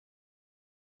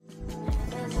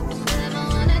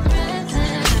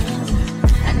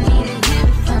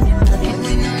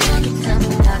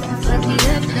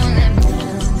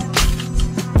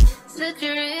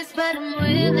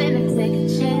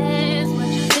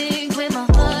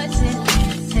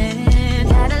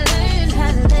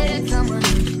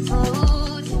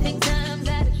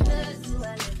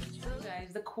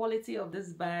quality of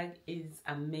this bag is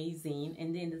amazing,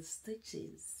 and then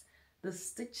the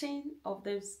stitching of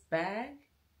this bag,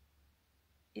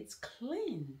 it's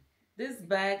clean. This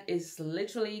bag is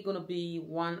literally gonna be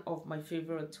one of my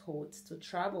favorite totes to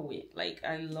travel with. Like,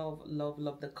 I love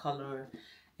the color.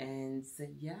 And so,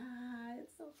 yeah,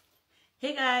 it's so...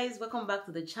 Hey guys, welcome back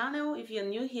to the channel. If you're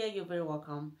new here, you're very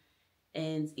welcome.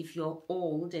 And if you're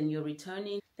old and you're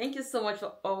returning, thank you so much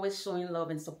for always showing love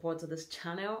and support to this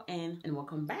channel, and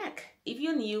welcome back. If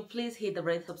you're new, please hit the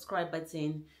red subscribe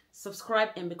button, subscribe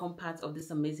and become part of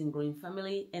this amazing growing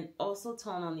family, and also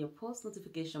turn on your post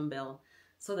notification bell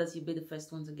so that you'll be the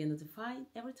first one to get notified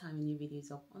every time a new video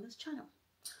is up on this channel.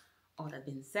 All that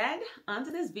being said, on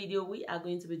today's video, we are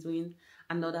going to be doing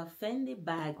another Fendi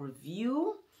bag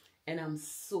review. And I'm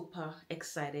super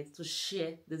excited to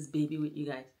share this baby with you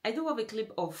guys. I do have a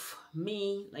clip of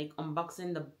me like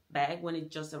unboxing the bag when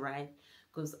it just arrived,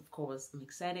 because of course I'm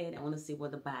excited. I want to see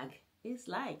what the bag is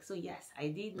like. So yes, I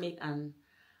did make an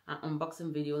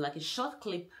unboxing video, like a short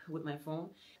clip with my phone,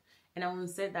 and I will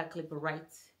set that clip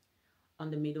right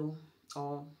on the middle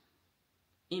or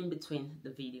in between the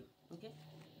video. Okay.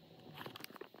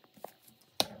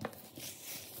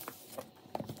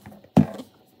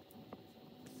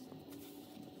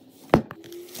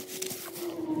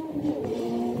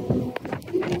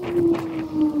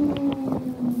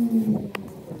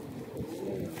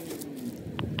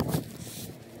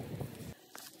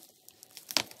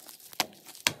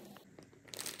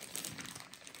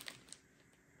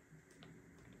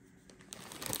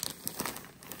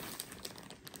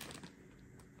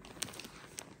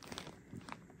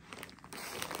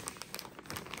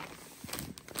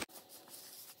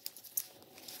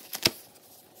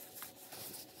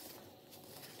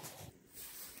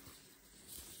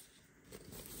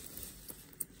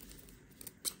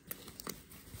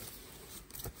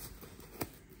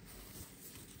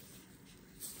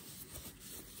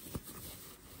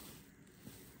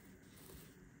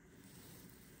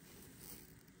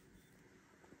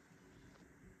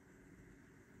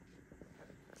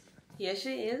 Here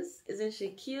she is. Isn't she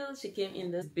cute? She came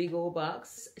in this big old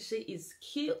box. She is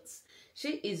cute.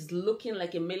 She is looking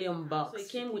like $1,000,000 bucks. So it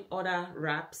came with other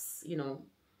wraps, you know,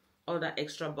 other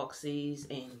extra boxes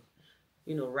and,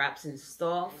 you know, wraps and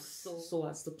stuff. So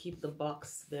as to keep the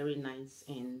box very nice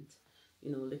and,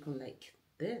 you know, looking like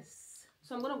this.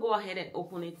 So I'm going to go ahead and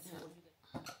open it.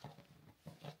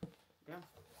 Yeah.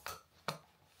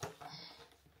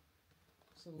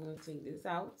 So I'm going to take this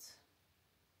out.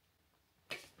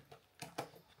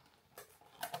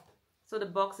 So the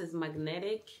box is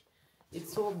magnetic.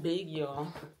 It's so big,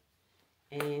 y'all.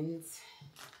 And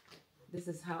this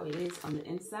is how it is on the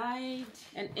inside.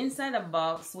 And inside the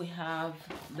box, we have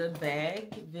the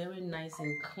bag. Very nice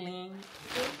and clean.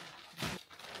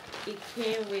 It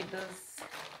came with this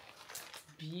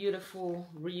beautiful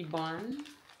ribbon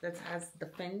that has the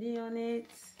Fendi on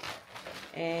it.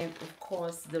 And of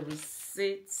course, the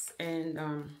receipts and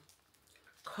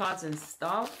cards and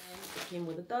stuff. And it came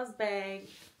with a dust bag.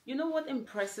 You know what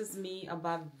impresses me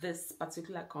about this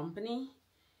particular company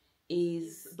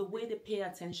is the way they pay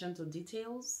attention to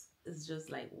details. It's just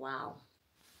like, wow.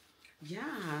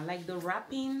 Yeah, like the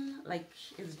wrapping, like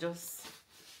it's just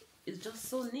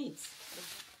so neat.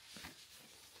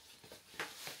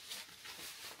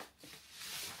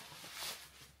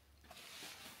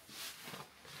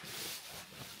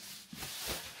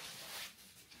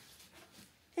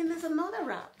 And there's another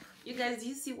wrap. You guys, do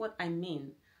you see what I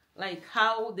mean? Like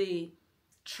how they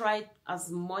try as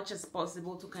much as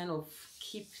possible to kind of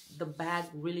keep the bag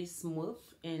really smooth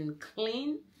and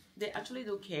clean. They actually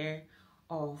do care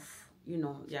of, you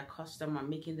know, their customer,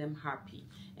 making them happy,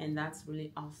 and that's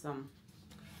really awesome.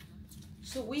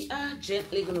 So we are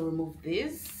gently going to remove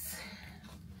this.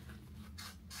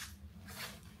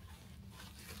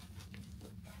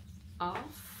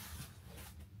 Off.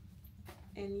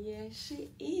 And yeah, she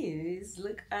is.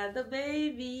 Look at the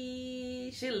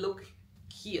baby. She looks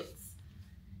cute.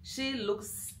 She looks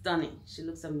stunning. She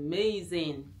looks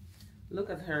amazing.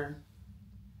 Look at her.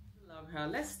 Love her.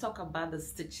 Let's talk about the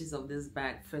stitches of this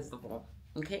bag first of all.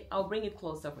 Okay, I'll bring it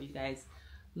closer for you guys.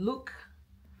 Look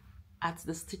at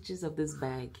the stitches of this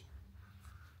bag.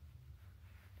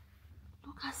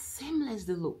 Look how seamless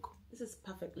they look. This is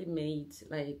perfectly made.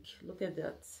 Like, look at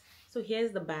that. So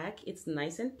here's the back. It's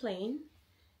nice and plain.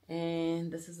 And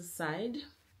this is the side,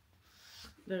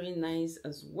 very nice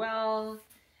as well.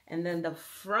 And then the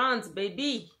front,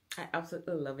 baby, I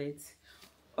absolutely love it.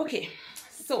 Okay,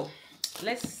 so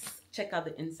let's check out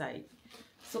the inside.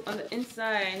 So on the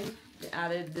inside, they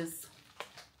added this,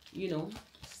 you know,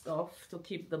 stuff to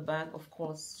keep the bag, of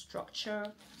course, structure,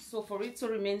 So for it to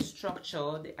remain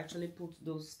structured, they actually put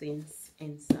those things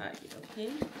inside, okay?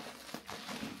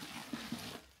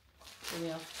 So we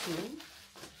have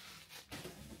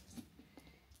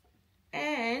 2.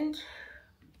 And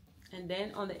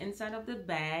then on the inside of the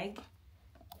bag,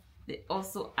 they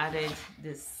also added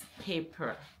this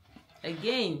paper.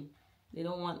 Again, they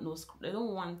don't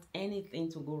want anything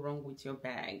to go wrong with your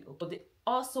bag. But they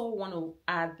also want to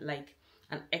add like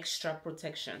an extra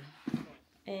protection.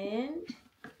 And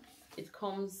it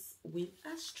comes with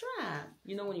a strap.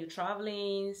 You know, when you're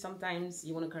traveling, sometimes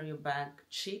you want to carry your bag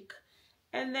chic,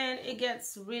 and then it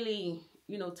gets really,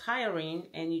 you know, tiring,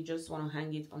 and you just want to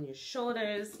hang it on your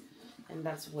shoulders, and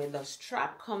that's where the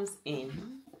strap comes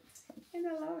in. And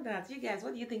I love that. You guys,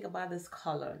 what do you think about this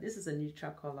color? This is a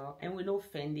neutral color, and we know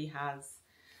Fendi has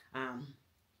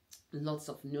lots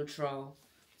of neutral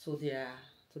to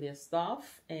their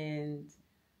stuff, and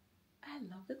I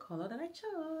love the color that I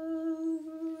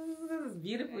chose. This is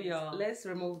beautiful, y'all. Let's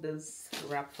remove this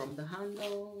wrap from the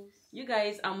handles. You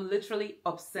guys, I'm literally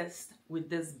obsessed with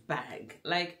this bag.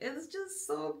 Like, it's just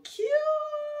so cute.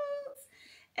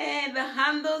 And the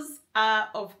handles are,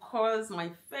 of course,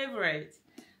 my favorite.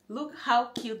 Look how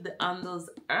cute the handles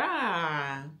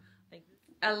are. Like,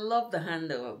 I love the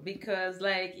handle because,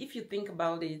 like, if you think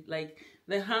about it, like,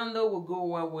 the handle will go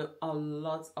well with a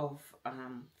lot of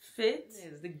fit.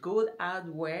 The gold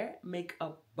hardware make a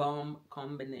bomb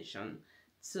combination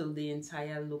to the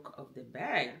entire look of the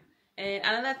bag. And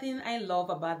another thing I love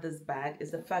about this bag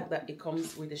is the fact that it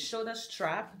comes with a shoulder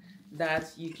strap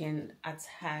that you can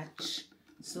attach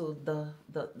to the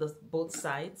both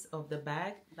sides of the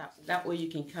bag. That way you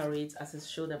can carry it as a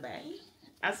shoulder bag.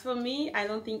 As for me, I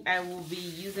don't think I will be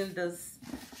using this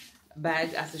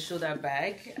bag as a shoulder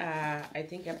bag. I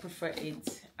think I prefer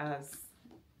it as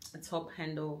a top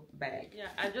handle bag. Yeah,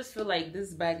 I just feel like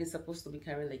this bag is supposed to be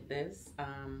carried like this.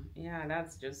 Yeah,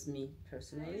 that's just me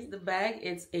personally. The bag,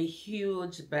 it's a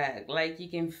huge bag. Like, you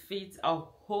can fit a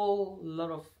whole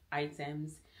lot of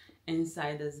items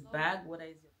inside this bag.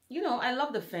 You know, I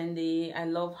love the Fendi. I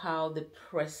love how they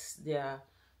press their,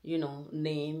 you know,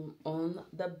 name on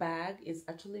the bag. It's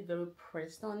actually very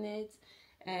pressed on it.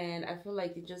 And I feel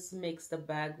like it just makes the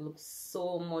bag look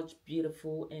so much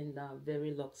beautiful and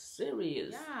very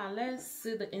luxurious. Yeah, let's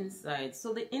see the inside.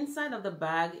 So the inside of the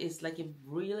bag is like a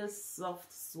really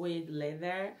soft suede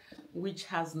leather, which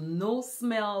has no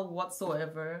smell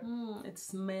whatsoever. It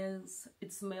smells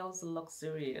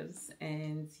luxurious.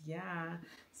 And yeah,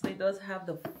 so it does have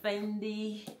the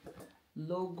Fendi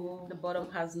logo. The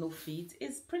bottom has no feet.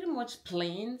 It's pretty much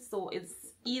plain, so it's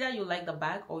either you like the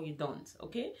bag or you don't,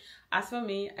 okay? As for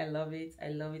me, I love it. I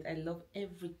love it. I love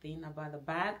everything about the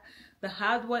bag. The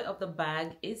hardware of the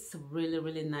bag is really,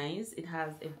 really nice. It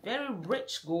has a very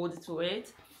rich gold to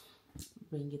it.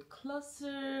 Bring it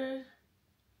closer.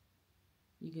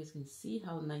 You guys can see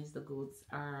how nice the golds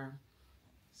are.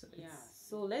 So yeah,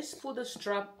 so let's put the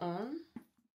strap on.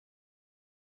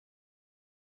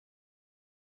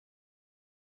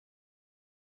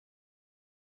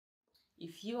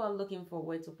 If you are looking for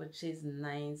where to purchase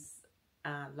nice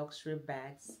luxury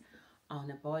bags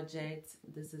on a budget,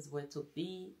 this is where to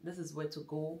be. This is where to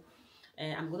go.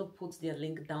 And I'm going to put their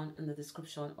link down in the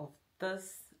description of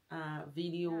this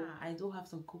video. Yeah. I do have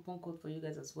some coupon code for you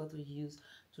guys as well to use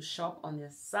to shop on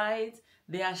their site.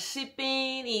 Their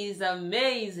shipping is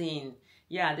amazing.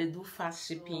 Yeah, they do fast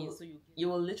shipping. So you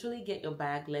will literally get your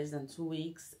bag less than 2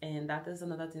 weeks. And that is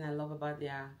another thing I love about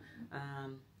their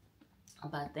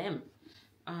about them.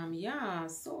 Yeah,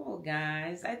 so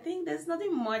guys, I think there's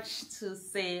nothing much to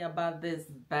say about this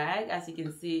bag. As you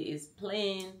can see, it's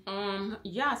plain.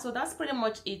 Yeah, so that's pretty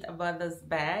much it about this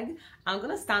bag. I'm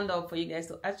gonna stand up for you guys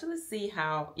to actually see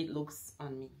how it looks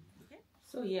on me. Okay,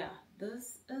 so yeah,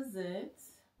 this is it.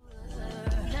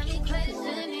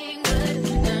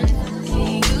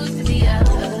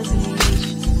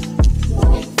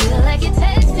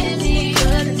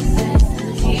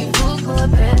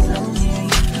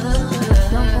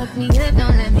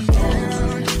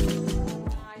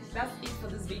 That's it for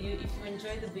this video. If you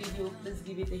enjoyed the video, please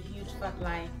give it a huge fat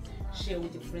like, share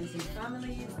with your friends and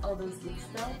family, all those good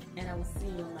stuff, and I will see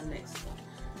you on my next one.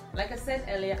 Like I said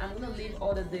earlier, I'm going to leave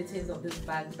all the details of this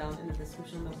bag down in the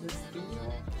description of this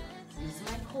video. Use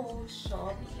my code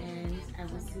shop, and I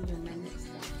will see you in my next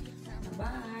one.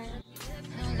 Bye.